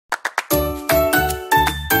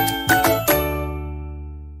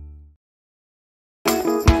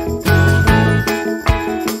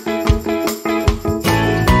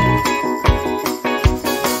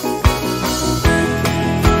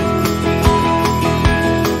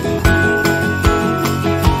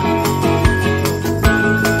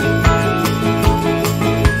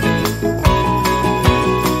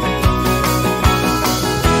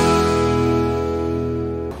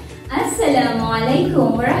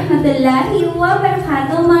warahmatullahi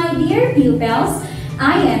wabarakatuh, my dear pupils.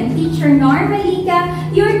 I am Teacher Normalika,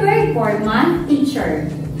 your grade 4 math teacher.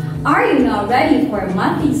 Are you now ready for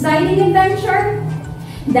math exciting adventure?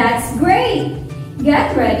 That's great!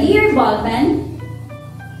 Get ready your ball pen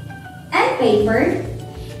and paper,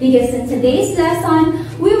 because in today's lesson,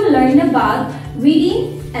 we will learn about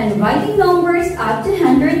reading and writing numbers up to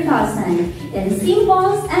 100,000 in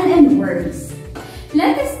symbols and in words.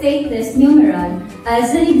 Let us take this numeral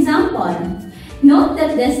as an example. Note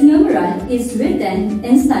that this numeral is written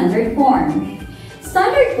in standard form.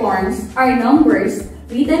 Standard forms are numbers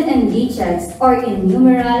written in digits or in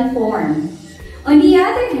numeral form. On the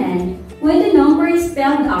other hand, when the number is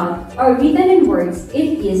spelled out or written in words,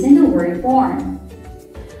 it is in the word form.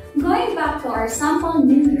 Going back to our sample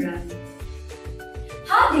numeral,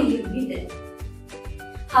 how do you read it?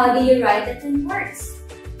 How do you write it in words?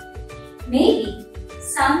 Maybe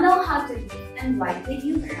some know how to read and write with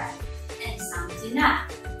numeral, and some do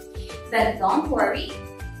not. But don't worry,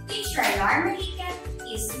 Teacher Normalika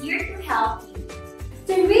is here to help you.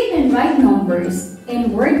 To read and write numbers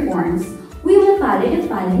in word forms, we will follow the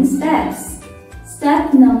following steps.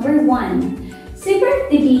 Step number 1.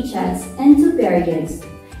 Separate the digits into periods.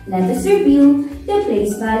 Let us review the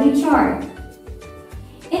place value chart.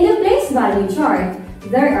 In the place value chart,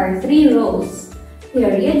 there are 3 rows: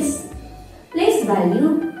 periods, place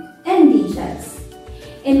value, and digits.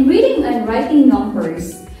 In reading and writing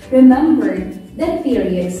numbers, remember that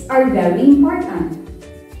periods are very important.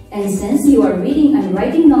 And since you are reading and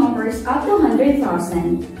writing numbers up to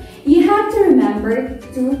 100,000, you have to remember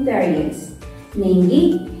 2 periods,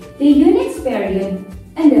 namely the units period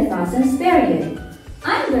and the thousands period.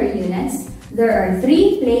 Under units, there are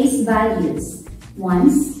 3 place values: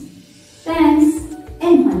 ones, tens,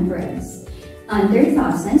 and hundreds. Under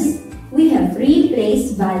thousands, we have 3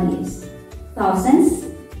 place values: thousands,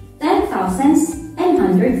 10,000s, and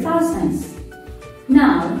 100,000s.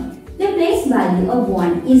 Now, the place value of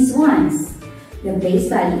 1 is ones. The place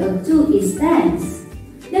value of 2 is tens.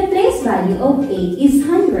 The place value of 8 is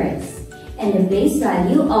hundreds. And the place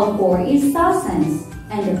value of 4 is thousands.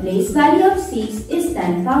 And the place value of 6 is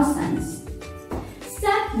 10,000s.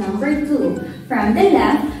 Step number 2. From the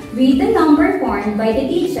left, read the number formed by the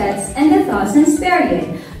digits and the thousands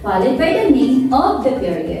period, followed by the name of the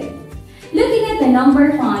period. Looking at the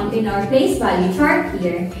number found in our place value chart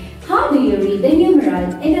here, how do you read the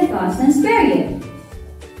numeral in the thousands period?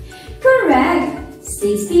 Correct!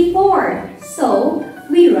 64. So,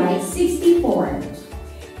 we write 64.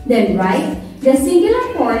 Then write the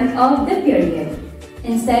singular form of the period.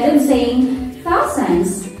 Instead of saying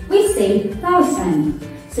thousands, we say thousand.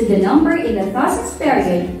 So the number in the thousands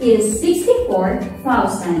period is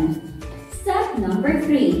 64,000. Step number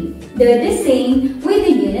 3. Do the same with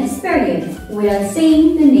the units period without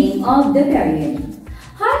saying the name of the period.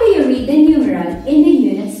 How do you read the numeral in the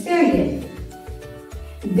units period?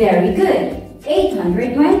 Very good.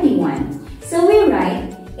 821. So we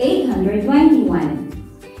write 821.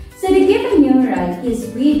 So the given numeral is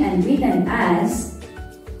read and written as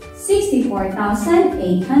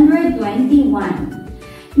 64,821.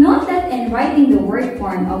 Note that in writing the word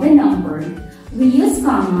form of a number, we use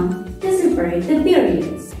comma to separate the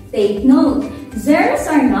periods. Take note, zeros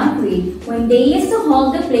are not read when they use to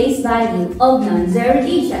hold the place value of non-zero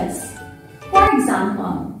digits. For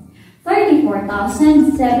example,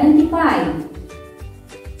 34,075,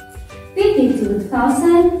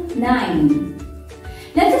 52,009.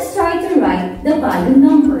 Let us try to write the following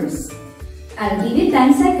numbers. I'll give you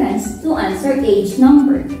 10 seconds to answer each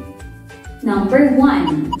number. Number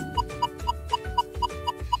 1.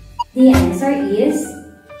 The answer is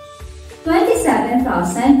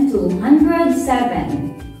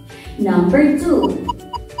 27,207. Number 2.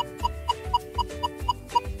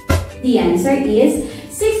 The answer is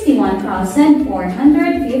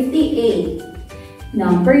 61,458.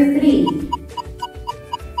 Number 3.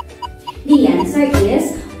 The answer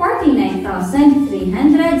is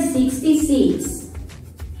 49,366.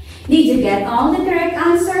 Did you get all the correct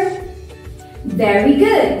answers? Very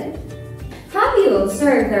good! Have you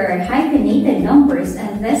observed there are hyphenated numbers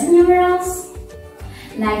in these numerals?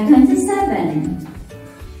 Like 27,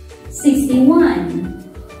 61,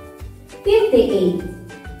 58,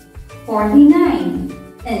 49,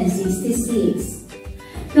 and 66.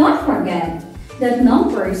 Don't forget that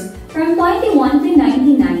numbers from 21 to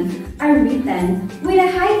 99 are written with a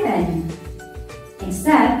hyphen,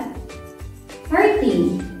 except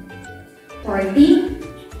 30, 40,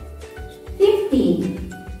 50,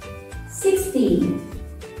 60,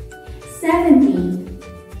 70,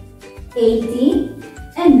 80,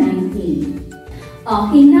 and 90.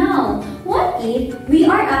 Okay, now, what if we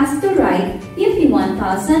are asked to write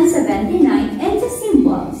 51,079 into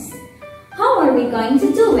symbols. How are we going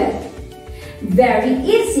to do it? Very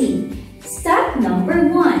easy. Step number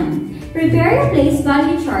 1. Prepare a place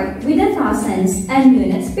value chart with the thousands and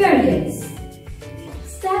units periods.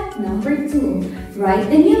 Step number 2. Write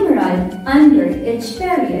the numeral under each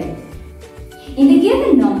period. In the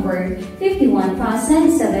given number,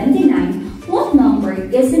 51,079, what number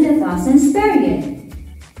is in the thousands period?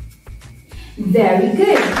 Very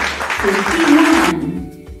good,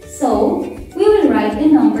 51. So, we will write the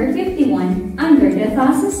number 51 under the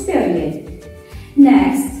thousands period.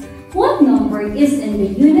 Next, what number is in the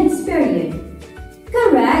units period?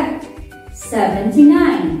 Correct,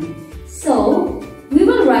 79. So, we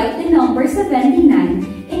will write the number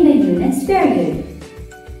 79 in the units period.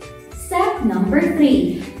 Step number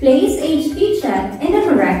 3. Place each digit in the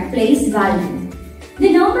correct place value.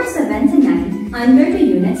 The number 79 under the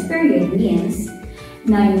units period means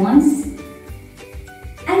 9 ones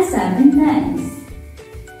and 7 tens.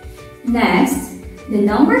 Next, the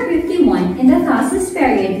number 51 in the thousands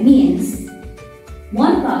period means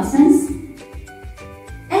 1 thousands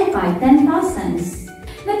and 5 ten thousands.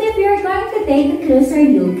 But if you are going to take a closer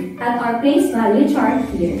look at our place value chart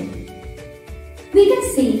here, we can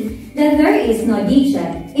see that there is no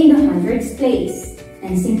digit in the hundreds place,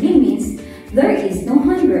 and simply means there is no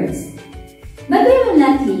hundreds. But we will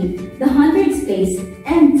not leave the hundreds place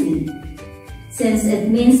empty. Since it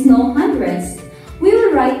means no hundreds, we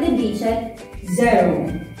will write the digit 0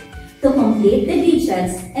 to complete the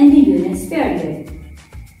digits in the units period.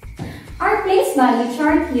 Our place value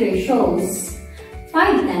chart here shows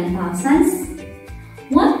 5 ten thousands,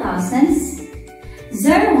 1 thousands,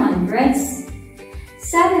 0 hundreds,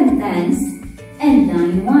 7 tens, and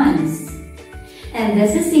 9 ones. And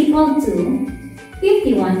this is equal to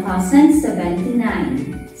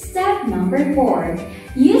 51,079. Step number 4.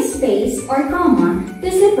 Use space or comma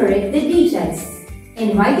to separate the digits.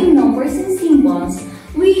 In writing numbers and symbols,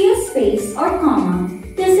 we use space or comma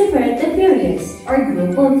to separate the periods or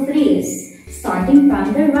group of threes, starting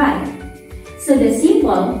from the right. So the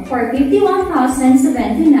symbol for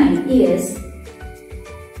 51,079 is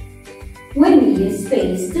when we use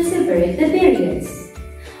space to separate the periods,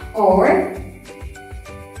 or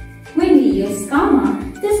when we use comma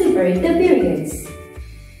to separate the periods.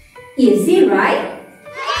 Easy, right?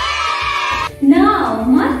 Now,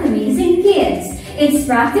 Math Amazing Kids, it's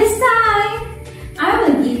practice time! I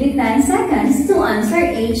will give you 10 seconds to answer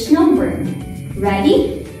each number.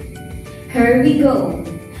 Ready? Here we go.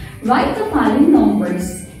 Write the following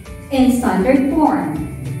numbers in standard form.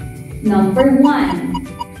 Number 1.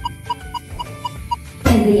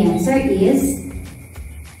 And the answer is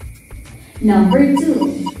number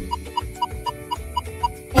 2.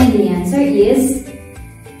 And the answer is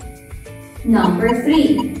number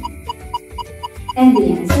 3. And the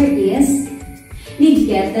answer is, did you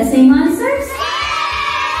get the same answers?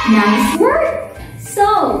 Nice work!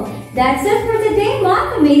 So, that's it for today,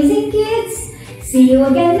 Math Amazing Kids. See you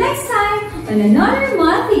again next time on another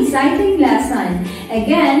math exciting lesson.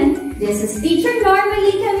 Again, this is Teacher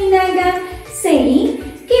Normalika Minaga saying,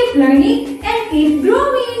 keep learning and keep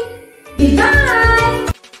growing. Goodbye!